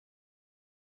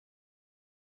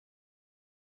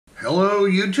Hello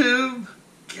YouTube,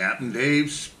 Captain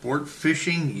Dave's Sport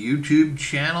Fishing YouTube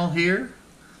channel here,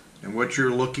 and what you're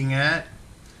looking at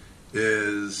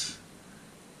is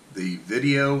the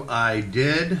video I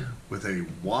did with a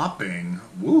whopping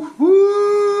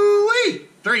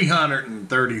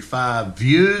 335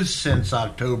 views since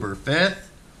October 5th,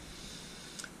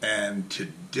 and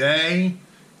today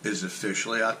is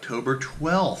officially October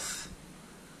 12th.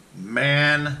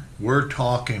 Man, we're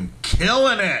talking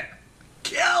killing it!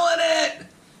 Killing it!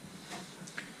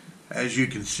 As you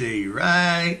can see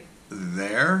right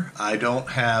there, I don't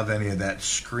have any of that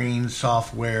screen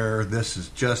software. This is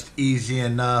just easy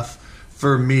enough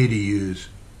for me to use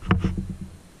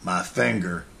my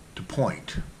finger to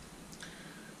point.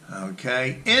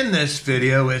 Okay, in this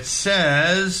video it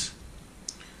says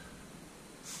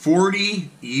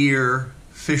 40-year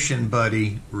fishing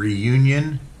buddy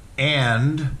reunion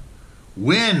and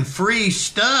win free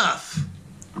stuff.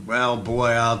 Well, boy,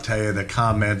 I'll tell you, the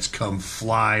comments come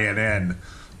flying in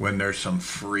when there's some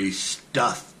free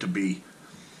stuff to be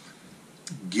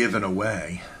given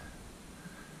away.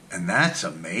 And that's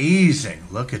amazing.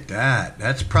 Look at that.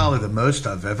 That's probably the most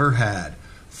I've ever had.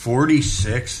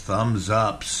 46 thumbs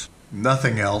ups.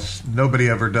 Nothing else. Nobody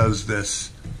ever does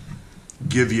this.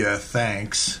 Give you a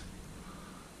thanks.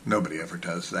 Nobody ever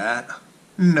does that.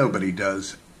 Nobody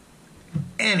does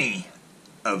any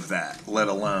of that, let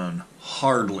alone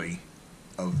hardly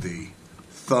of the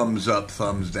thumbs up,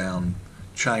 thumbs down,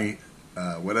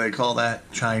 what do they call that?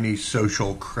 Chinese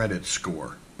social credit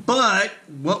score. But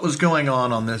what was going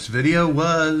on this video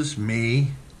was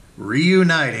me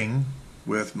reuniting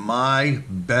with my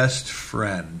best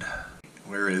friend.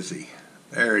 Where is he?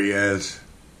 There he is.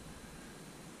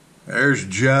 There's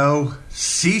Joe,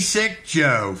 Seasick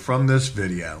Joe from this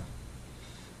video.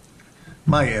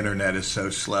 My internet is so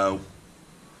slow.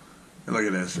 Look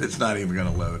at this. It's not even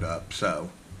going to load up.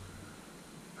 So,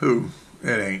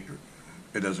 it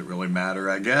doesn't really matter,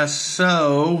 I guess.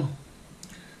 So,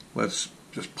 let's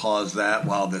just pause that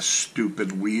while this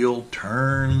stupid wheel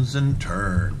turns and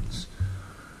turns.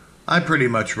 I pretty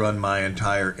much run my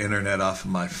entire internet off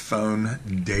of my phone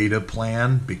data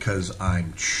plan because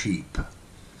I'm cheap.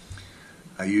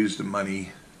 I use the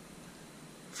money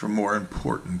for more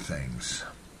important things.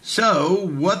 So,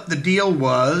 what the deal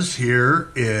was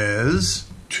here is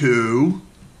to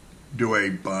do a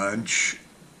bunch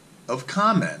of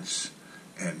comments.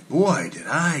 And boy, did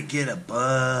I get a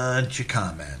bunch of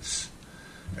comments.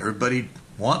 Everybody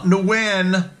wanting to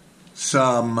win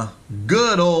some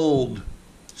good old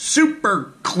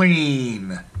super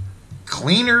clean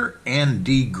cleaner and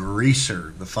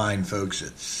degreaser. The fine folks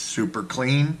at Super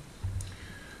Clean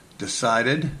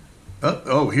decided,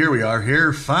 oh, here we are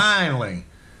here, finally.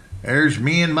 There's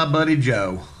me and my buddy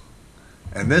Joe.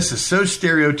 And this is so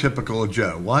stereotypical of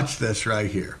Joe. Watch this right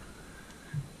here.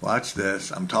 Watch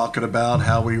this. I'm talking about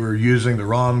how we were using the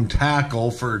wrong tackle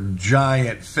for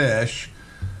giant fish.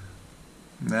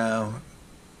 Now,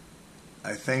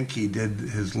 I think he did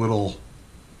his little...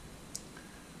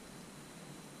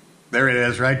 There it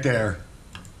is, right there.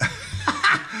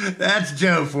 That's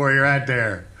Joe for you right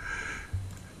there.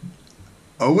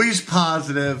 Always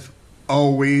positive.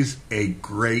 Always a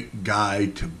great guy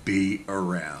to be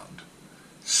around.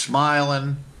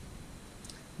 Smiling,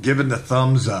 giving the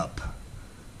thumbs up.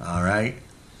 All right.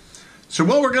 So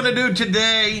what we're going to do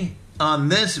today on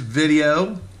this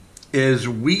video is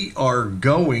we are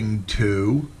going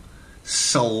to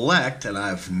select, and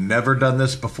I've never done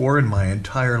this before in my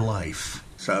entire life.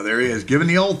 So there he is, giving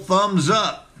the old thumbs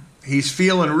up. He's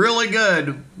feeling really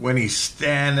good when he's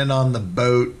standing on the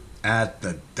boat at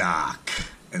the dock,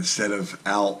 instead of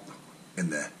out in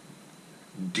the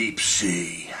deep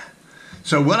sea.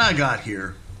 So what I got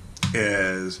here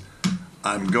is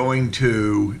I'm going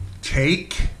to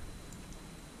take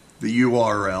the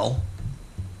URL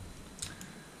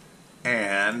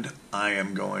and I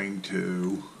am going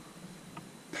to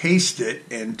paste it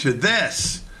into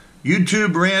this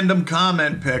YouTube random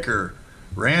comment picker.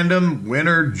 Random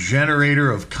winner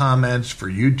generator of comments for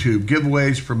YouTube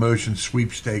giveaways, promotions,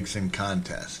 sweepstakes, and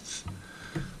contests.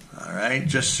 All right,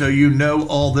 just so you know,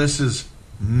 all this is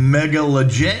mega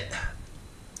legit.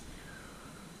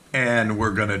 And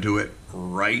we're going to do it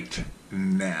right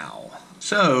now.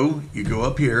 So, you go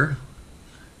up here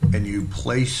and you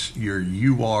place your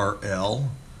URL.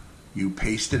 You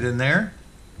paste it in there.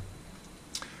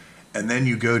 And then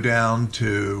you go down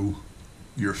to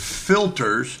your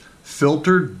filters.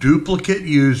 Filter duplicate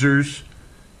users.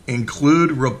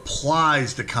 Include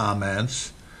replies to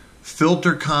comments.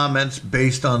 Filter comments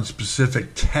based on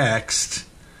specific text.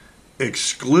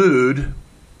 Exclude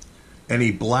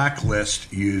any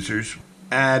blacklist users.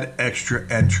 add extra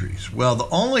entries. Well, the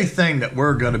only thing that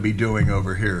we're going to be doing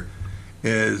over here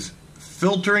is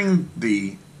filtering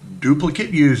the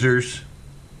duplicate users,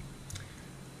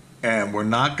 and we're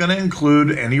not going to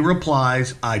include any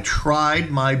replies. I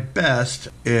tried my best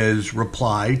is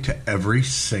reply to every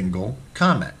single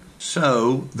comment.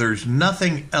 So there's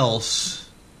nothing else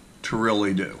to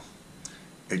really do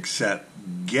except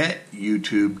get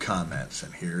YouTube comments.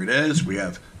 And here it is. We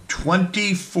have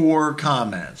 24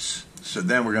 comments. So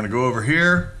then we're going to go over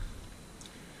here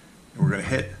and we're going to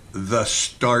hit the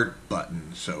start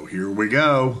button. So here we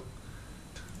go.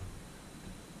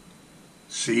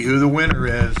 See who the winner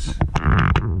is.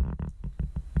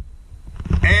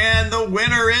 And the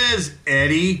winner is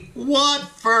Eddie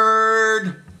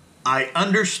Watford. I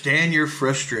understand your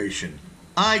frustration.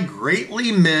 I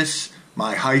greatly miss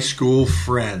my high school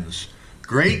friends.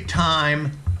 Great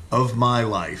time of my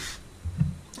life.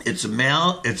 It's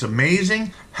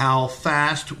amazing how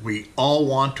fast we all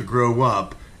want to grow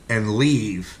up and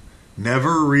leave,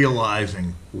 never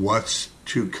realizing what's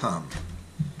to come.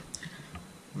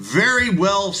 Very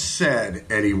well said,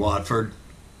 Eddie Watford.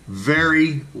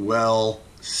 Very well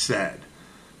said.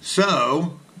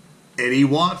 So, Eddie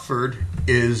Watford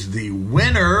is the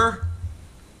winner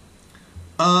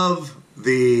of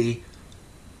the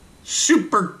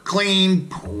Super Clean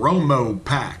Promo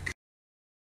Pack.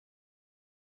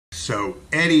 So,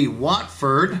 Eddie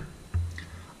Watford,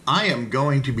 I am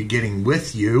going to be getting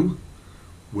with you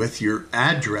with your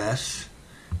address.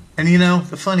 And you know,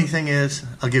 the funny thing is,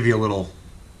 I'll give you a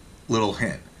little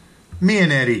hint. Me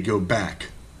and Eddie go back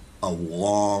a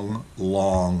long,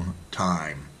 long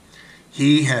time.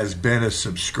 He has been a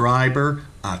subscriber,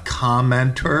 a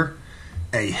commenter,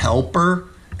 a helper,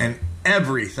 and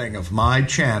everything of my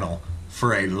channel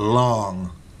for a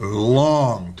long,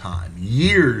 long time.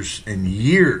 Years and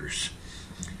years.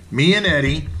 Me and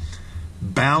Eddie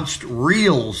bounced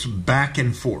reels back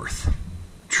and forth.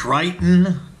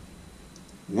 Triton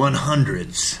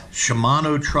 100s.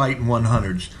 Shimano Triton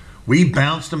 100s. We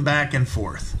bounced them back and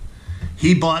forth.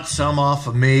 He bought some off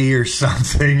of me or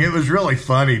something. It was really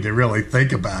funny to really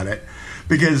think about it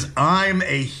because I'm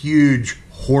a huge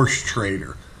horse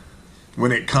trader.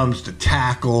 When it comes to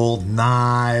tackle,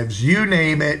 knives, you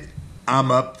name it,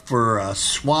 I'm up for a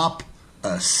swap,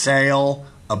 a sale,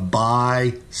 a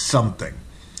buy, something.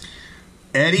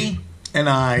 Eddie and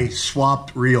I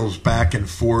swapped reels back and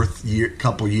forth a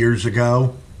couple years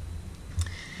ago.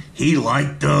 He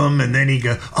liked them, and then he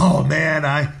goes, oh man,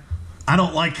 I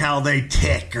don't like how they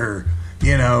tick or,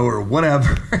 you know, or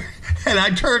whatever. And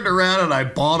I turned around and I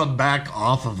bought them back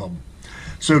off of him.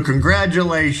 So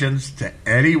congratulations to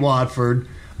Eddie Watford.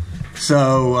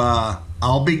 So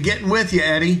I'll be getting with you,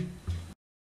 Eddie.